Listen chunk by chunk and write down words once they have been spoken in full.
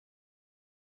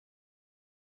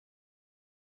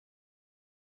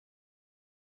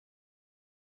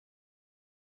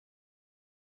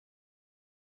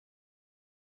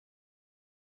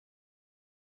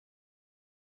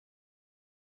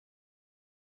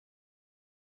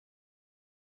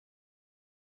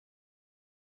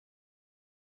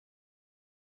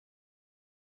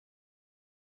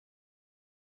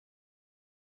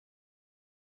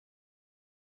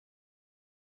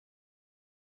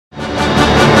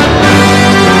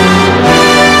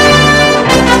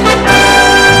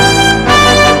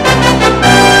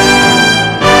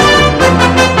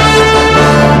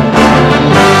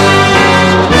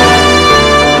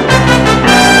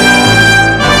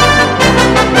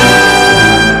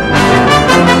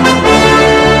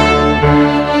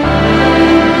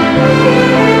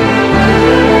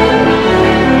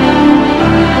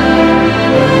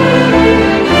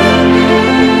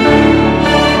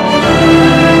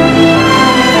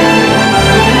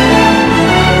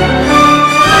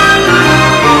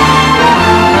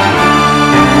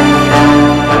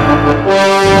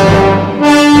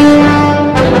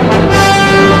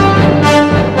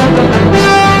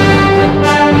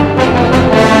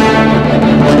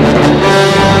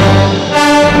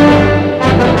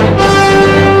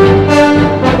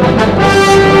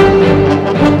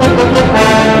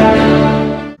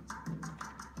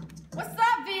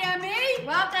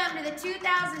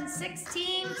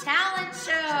Talent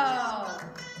Show.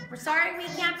 We're sorry we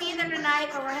can't be there tonight,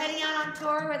 but we're heading out on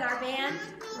tour with our band,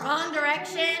 Wrong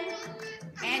Direction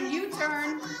and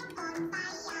U-Turn.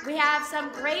 We have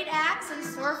some great acts in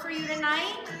store for you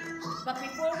tonight. But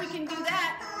before we can do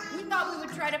that, we thought we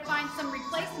would try to find some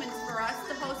replacements for us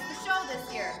to host the show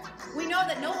this year. We know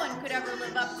that no one could ever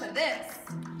live up to this.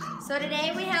 So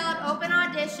today we held open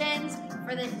auditions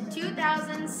for the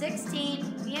 2016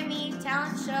 VME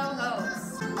Talent Show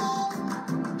hosts.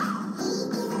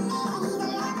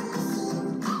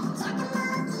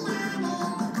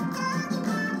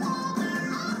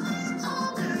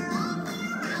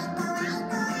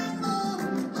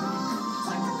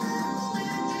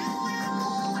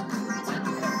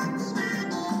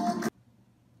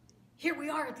 Here we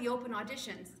are at the open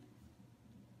auditions.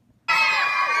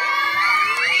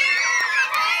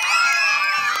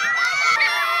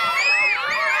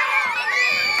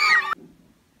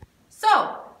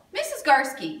 So, Mrs.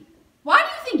 Garski, why do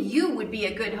you think you would be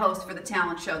a good host for the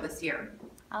talent show this year?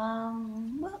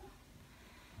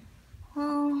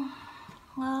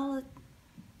 Well,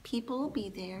 people will be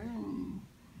there, and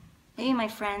maybe my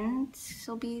friends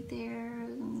will be there.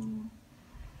 And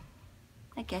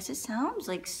I guess it sounds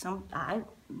like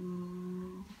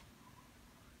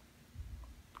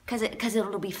because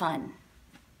it'll be fun.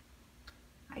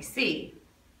 I see.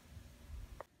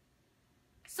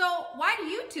 So, why do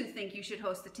you two think you should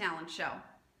host the talent show?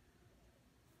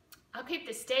 I'll keep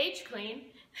the stage clean.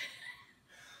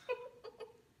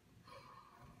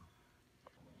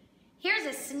 Here's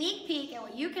a sneak peek at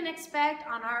what you can expect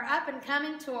on our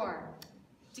up-and-coming tour.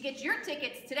 To get your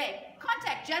tickets today,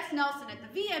 contact Jess Nelson at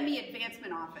the VME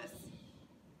Advancement Office.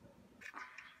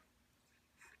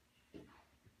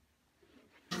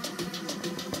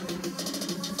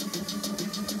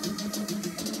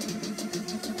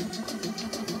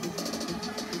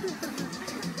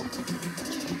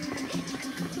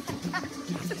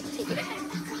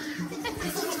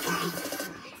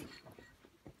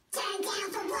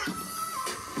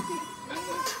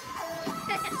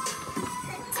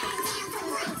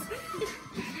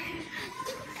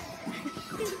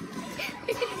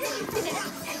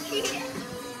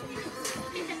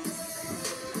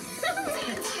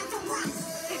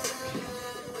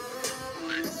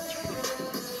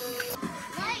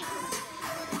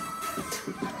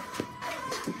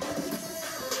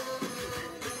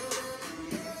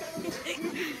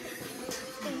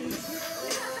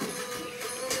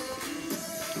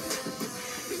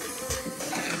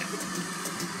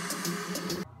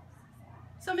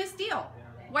 So, Miss Deal,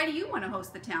 why do you want to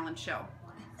host the talent show?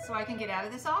 So I can get out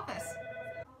of this office.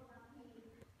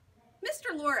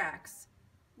 Mr. Lorax,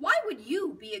 why would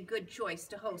you be a good choice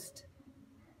to host?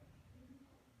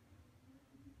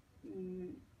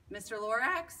 Mr.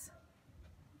 Lorax?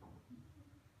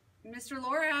 Mr.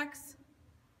 Lorax?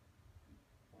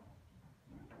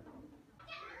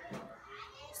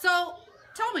 So,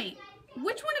 tell me,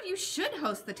 which one of you should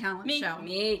host the talent show?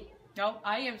 Me. No,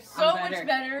 I am so much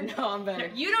better. No, I'm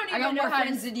better. You don't even I got know more how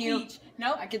friends to than you. speech.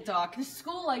 Nope. I can talk. The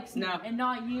school likes me No. and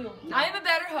not you. No. I am a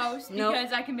better host Nope.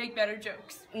 because I can make better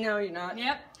jokes. No, you're not.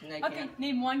 Yep. No, you Okay, can't.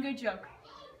 name one good joke.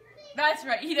 That's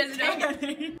right, he doesn't know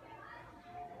anything.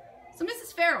 So,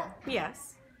 Mrs. Farrell,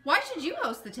 Yes. why should you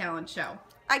host the talent show?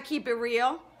 I keep it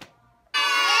real.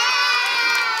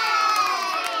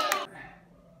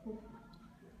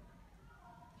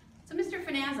 So, Mr.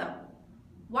 Finazzo,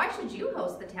 why should you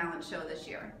host the talent show this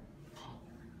year?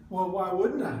 Well, why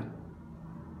wouldn't I?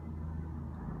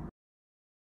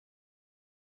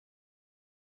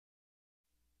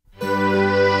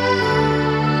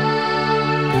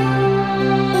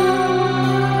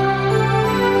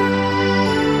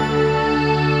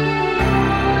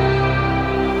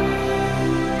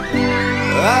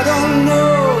 I don't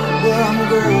know where I'm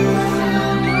going,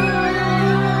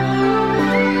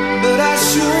 but I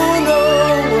sure know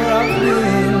where I've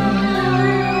been.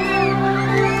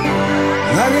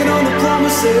 Hanging on the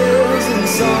promises and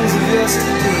songs of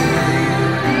yesterday,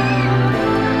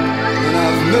 and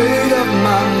I've made up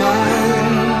my mind.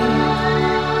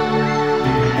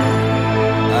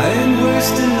 I ain't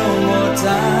wasting no more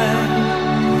time.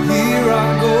 Here I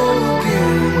go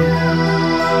again.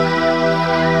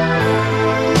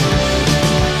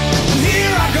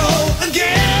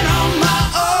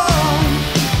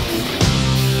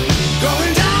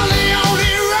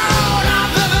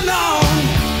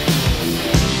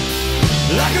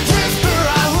 Like a drifter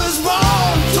I was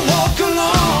born.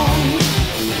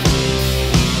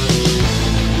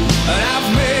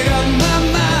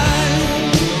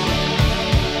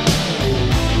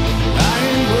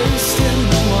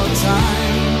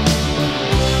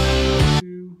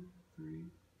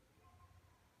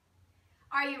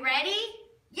 Are you ready?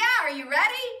 Yeah, are you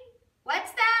ready?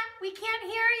 What's that? We can't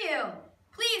hear you.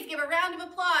 Please give a round of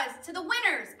applause to the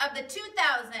winners of the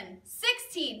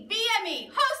 2016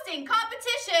 VME hosting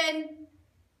competition.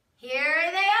 Here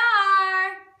they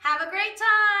are. Have a great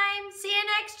time. See you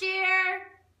next year.